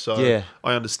 35, so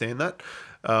I understand that.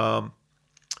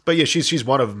 But yeah, she's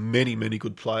one of many, many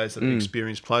good players that are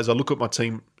experienced players. I look at my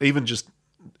team, even just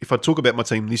if I talk about my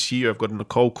team this year, I've got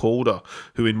Nicole Calder,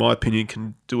 who in my opinion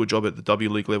can do a job at the W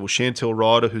League level. Chantel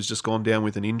Ryder, who's just gone down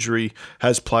with an injury,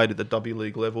 has played at the W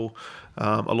League level.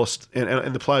 I lost,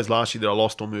 and the players last year that I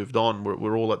lost or moved on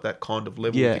were all at that kind of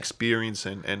level of experience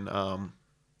and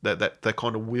that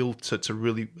kind of will to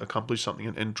really accomplish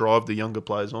something and drive the younger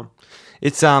players on.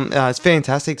 It's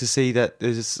fantastic to see that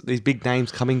there's these big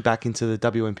names coming back into the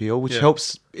WNPL, which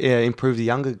helps improve the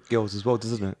younger girls as well,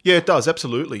 doesn't it? Yeah, it does,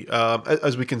 absolutely.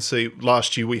 As we can see,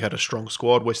 last year we had a strong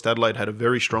squad. West Adelaide had a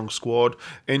very strong squad.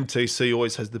 NTC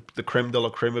always has the creme de la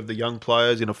creme of the young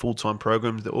players in a full-time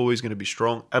program. They're always going to be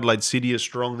strong. Adelaide City is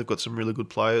strong. They've got some really good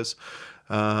players.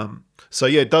 So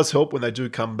yeah, it does help when they do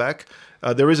come back.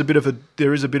 There is a bit of a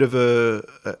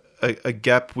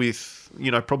gap with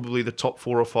probably the top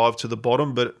 4 or 5 to the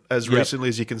bottom, but as recently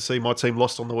as you can see, my team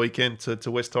lost on the weekend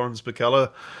to West Torrens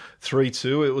Bacalla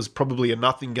 3-2. It was probably a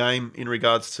nothing game in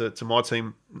regards to my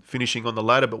team finishing on the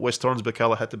ladder, but West Torrens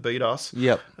Bacalla had to beat us.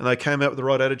 Yep. And they came out with the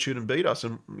right attitude and beat us,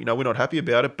 and we're not happy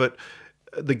about it, but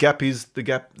the gap is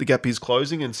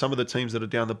closing, and some of the teams that are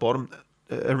down the bottom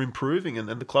are improving, and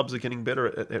the clubs are getting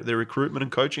better at their recruitment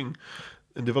and coaching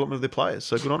and development of their players.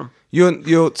 So good on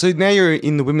them. So now you're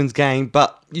in the women's game,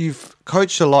 but you've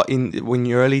coached a lot when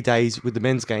your early days with the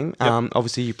men's game. Yep.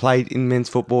 Obviously, you played in men's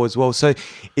football as well. So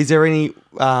is there any...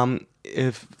 do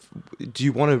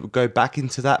you want to go back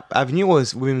into that avenue, or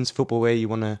is women's football where you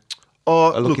want to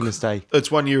looking to stay?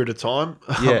 It's 1 year at a time.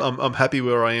 Yeah. I'm happy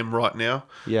where I am right now.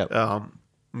 Yeah.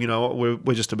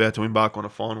 We're just about to embark on a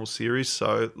final series,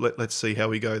 so let's see how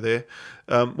we go there.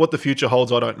 What the future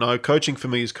holds, I don't know. Coaching for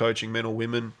me is coaching men or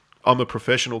women. I'm a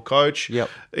professional coach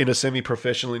in a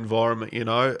semi-professional environment,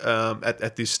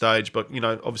 at this stage. But,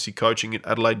 obviously coaching at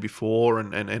Adelaide before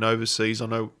and overseas, I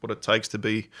know what it takes to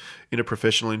be in a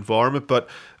professional environment. But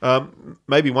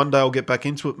maybe one day I'll get back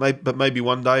into it. But maybe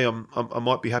one day I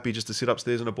might be happy just to sit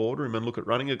upstairs in a boardroom and look at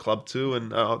running a club too.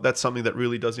 And that's something that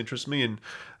really does interest me. And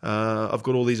I've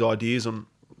got all these ideas on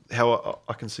how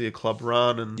I can see a club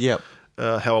run and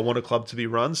how I want a club to be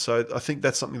run. So I think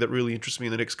that's something that really interests me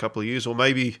in the next couple of years, or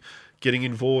maybe getting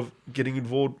involved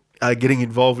getting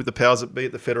involved with the powers that be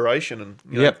at the federation, and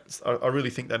you know, I really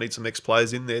think they need some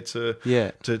ex-players in there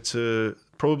to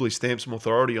probably stamp some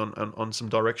authority on some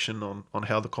direction on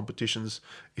how the competitions,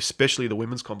 especially the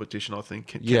women's competition, I think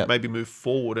can maybe move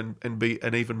forward and be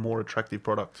an even more attractive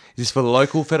product. Is this for the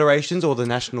local federations or the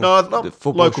national? No,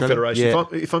 football local federation. Yeah.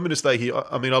 If I'm going to stay here,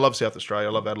 I mean, I love South Australia,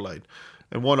 I love Adelaide.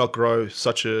 And why not grow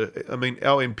such a... I mean,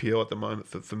 our NPL at the moment,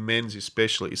 for men's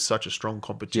especially, is such a strong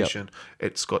competition.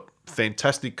 It's got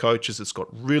fantastic coaches. It's got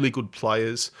really good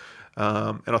players.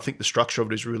 And I think the structure of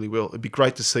it is really well. It'd be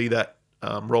great to see that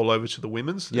roll over to the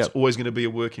women's. It's always going to be a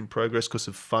work in progress because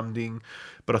of funding.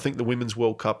 But I think the Women's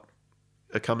World Cup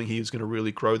coming here is going to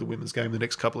really grow the women's game the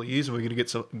next couple of years, and we're going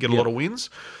to get a lot of wins.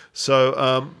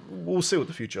 So we'll see what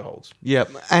the future holds. Yeah,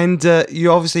 and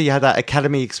you obviously had that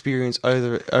academy experience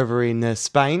over in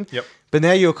Spain. Yep. But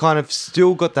now you're kind of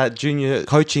still got that junior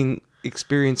coaching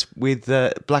experience with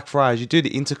Blackfriars. You do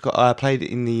the played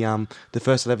in the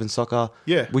first 11 soccer,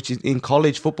 which is in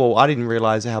college football. I didn't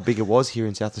realise how big it was here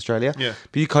in South Australia. Yeah.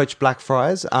 But you coach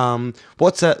Blackfriars.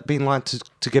 What's that been like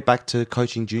to get back to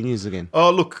coaching juniors again? Oh,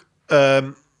 look.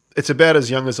 It's about as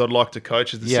young as I'd like to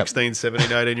coach, as the 16, 17,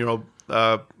 18-year-old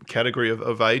category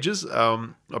of ages.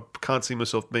 I can't see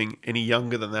myself being any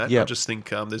younger than that. I just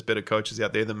think there's better coaches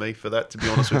out there than me for that, to be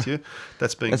honest with you.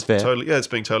 That's being it's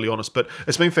being totally honest. But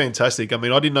it's been fantastic. I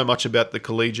mean, I didn't know much about the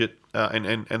collegiate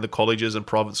and the colleges and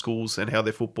private schools and how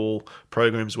their football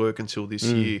programs work until this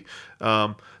year.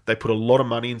 They put a lot of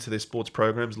money into their sports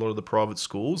programs, a lot of the private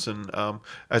schools. And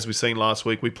as we've seen last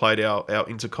week, we played our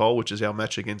intercol, which is our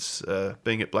match against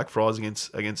being at Blackfriars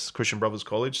against Christian Brothers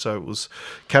College. So it was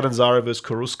Catanzaro versus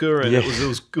Karuska, and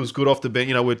it was good off the bench.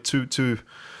 You know, we're two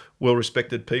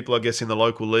well-respected people, I guess, in the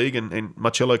local league, and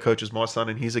Marcello coaches my son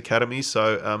in his academy.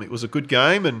 So it was a good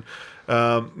game, and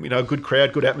good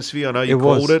crowd, good atmosphere. I know you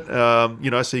called it.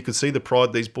 So you could see the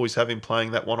pride these boys have in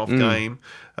playing that one-off game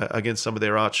against some of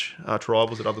their arch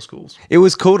rivals at other schools. It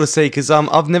was cool to see because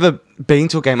I've never been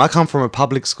to a game. I come from a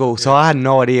public school, so I had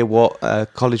no idea what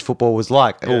college football was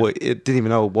like, or it didn't even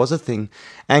know it was a thing.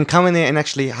 And coming there and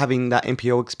actually having that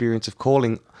NPL experience of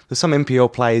calling. There's some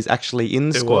NPL players actually in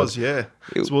the squad. It was, yeah.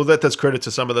 Well, that's credit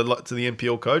to some of the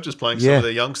NPL coaches playing some of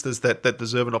the youngsters that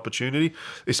deserve an opportunity,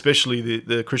 especially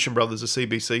the Christian Brothers, the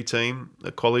CBC team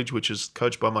at college, which is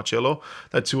coached by Marcello.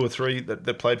 That 2 or 3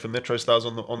 that played for Metro Stars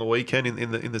on the weekend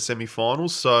in the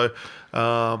semi-finals. So,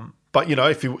 but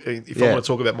if you want to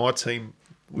talk about my team,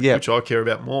 which I care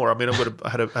about more. I mean, I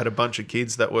had a bunch of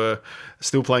kids that were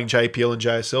still playing JPL and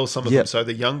JSL. Some of them, so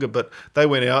they're younger, but they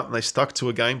went out and they stuck to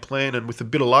a game plan, and with a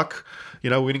bit of luck,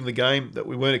 winning the game that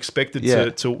we weren't expected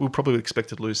to. We probably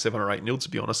expected to lose 7 or 8-0, to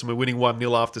be honest, and we're winning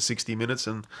 1-0 after 60 minutes,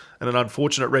 and an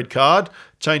unfortunate red card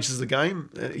changes the game.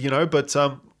 But.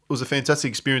 It was a fantastic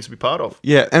experience to be part of.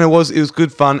 Yeah, and it was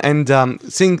good fun. And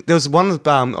there was one of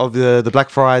the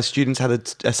Blackfriars students had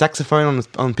a saxophone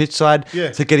on pitch side.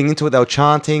 Yeah. So getting into it, they were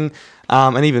chanting.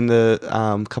 And even the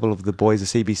couple of the boys at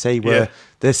CBC were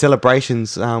their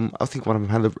celebrations. I think one of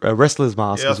them had a wrestler's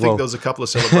mask as well. Yeah, I think there was a couple of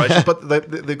celebrations, but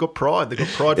they've got pride. They've got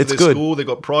pride for their school. They've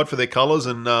got pride for their colours,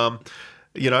 and and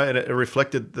it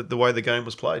reflected the way the game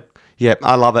was played. Yeah,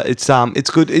 I love it. It's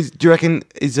good. Do you reckon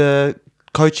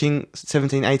coaching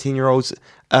 17, 18-year-olds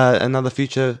another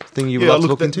future thing you would like to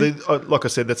look into? Like I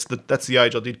said, that's the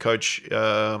age I did coach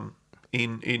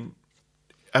in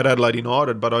at Adelaide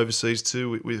United, but overseas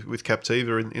too with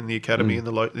Captiva in the academy in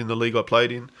the league I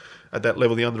played in at that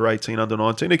level, the under 18, under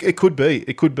 19. It could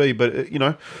be, but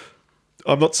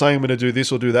I'm not saying I'm going to do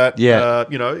this or do that. Yeah.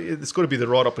 It's got to be the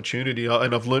right opportunity,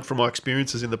 and I've learned from my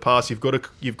experiences in the past. You've got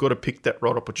to pick that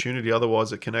right opportunity,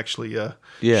 otherwise it can actually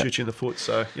shoot you in the foot.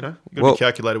 So you've got to be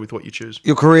calculated with what you choose.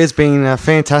 Your career's been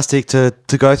fantastic to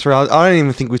go through. I don't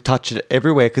even think we've touched it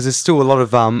everywhere because there's still a lot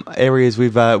of areas we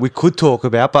could talk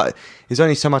about, but there's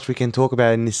only so much we can talk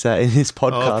about in this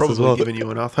podcast. I've probably as well. given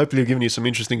you enough. Hopefully, I've given you some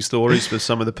interesting stories for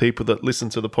some of the people that listen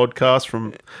to the podcast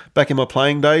from back in my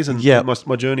playing days and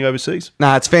my journey overseas.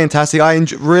 No, it's fantastic. I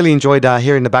really enjoyed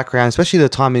hearing the background, especially the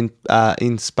time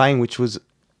in Spain, which was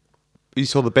you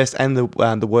saw the best and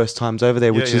the worst times over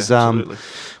there, which is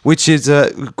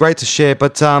great to share.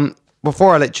 But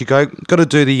before I let you go, got to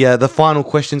do the final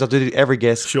questions I do to every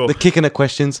guest. Sure. The kicking it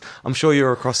questions. I'm sure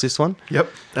you're across this one. Yep,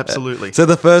 absolutely. So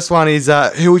the first one is,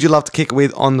 who would you love to kick it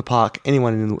with on the park?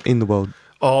 Anyone in the world?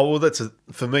 Oh, well,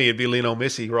 for me, it'd be Lionel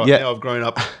Messi now. I've grown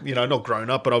up, not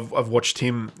grown up, but I've watched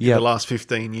him in the last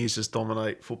 15 years just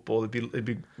dominate football. It'd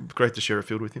be great to share a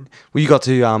field with him. Well, you got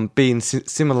to be in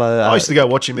similar... I used to go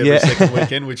watch him every second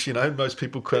weekend, which, most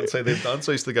people can't say they've done.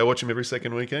 So I used to go watch him every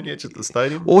second weekend, just at the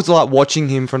stadium. What was it like watching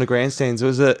him from the grandstands?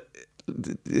 Was it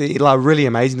like really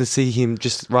amazing to see him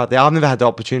just right there. I've never had the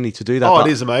opportunity to do that. Oh, it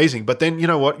is amazing. But then you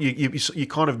know what? You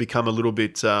kind of become a little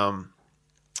bit.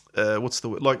 What's the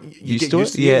word? Like you used get to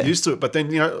used it? to, Yeah. used to it. But then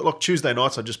like Tuesday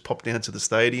nights, I just pop down to the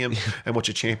stadium and watch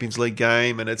a Champions League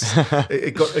game, and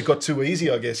it got too easy,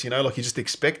 I guess. Like you just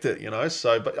expect it,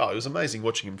 So, but it was amazing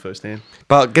watching him firsthand.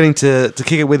 But getting to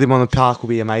kick it with him on the park will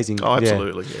be amazing. Oh,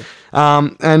 absolutely, yeah.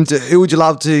 And who would you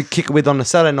love to kick it with on a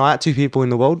Saturday night? 2 people in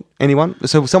the world? Anyone?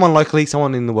 So someone locally,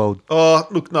 someone in the world. Oh,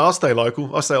 look, no, I'll stay local.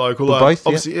 Both,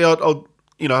 obviously, I'll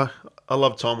I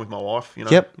love time with my wife.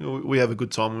 Yep. We have a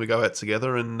good time when we go out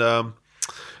together, and and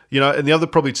the other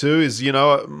probably too is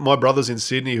my brothers in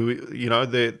Sydney who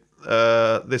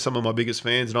they're some of my biggest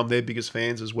fans, and I'm their biggest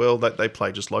fans as well. They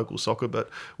play just local soccer, but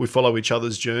we follow each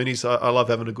other's journeys. I love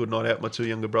having a good night out with my 2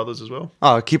 younger brothers as well.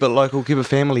 Oh, keep it local, keep it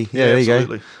family. Yeah, there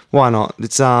absolutely. You go. Why not?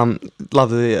 It's love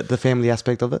the family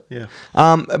aspect of it. Yeah.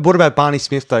 What about Barney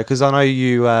Smith though? Because I know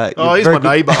you. He's my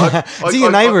neighbour. Is he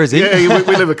your neighbour? Is he? Yeah,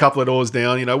 we live a couple of doors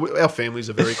down. Our families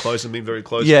are very close and been very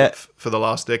close for the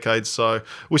last decade. So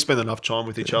we spend enough time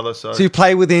with each other. So you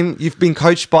play with him. You've been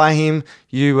coached by him.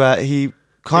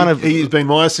 He's been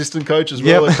my assistant coach as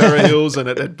well at Para Hills and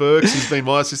at Burke's. He's been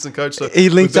my assistant coach. So he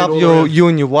linked up you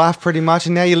and your wife pretty much,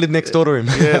 and now you live next door to him.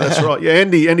 Yeah, that's right. Yeah,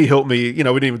 Andy helped me. We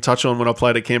didn't even touch on when I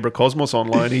played at Canberra Cosmos on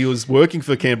loan. He was working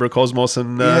for Canberra Cosmos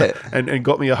and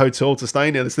got me a hotel to stay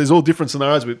in. There's all different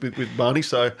scenarios with Barney.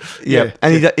 So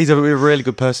he's a really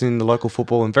good person in the local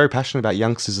football and very passionate about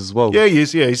youngsters as well. Yeah, he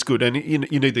is. Yeah, he's good. And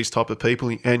you need these type of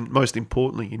people, and most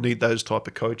importantly, you need those type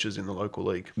of coaches in the local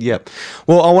league. Yeah.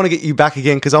 Well, I want to get you back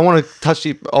again because I want to touch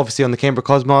you obviously on the Canberra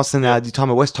Cosmos and your time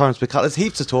at West Torrens, but there's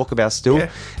heaps to talk about still. Yeah.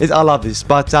 I love this.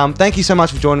 But thank you so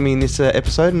much for joining me in this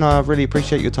episode, and I really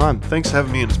appreciate your time. Thanks for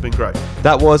having me, and it's been great.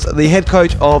 That was the head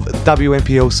coach of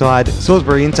WNPL side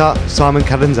Salisbury Inter, Simon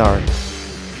Catanzaro.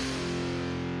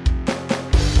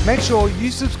 Make sure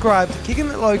you subscribe to Kicking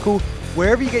It Local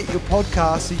wherever you get your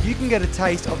podcasts so you can get a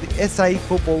taste of the SA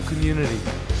football community.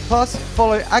 Plus,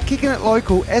 follow Kicking It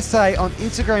Local SA on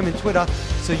Instagram and Twitter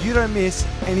so you don't miss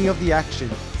any of the action.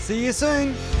 See you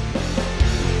soon!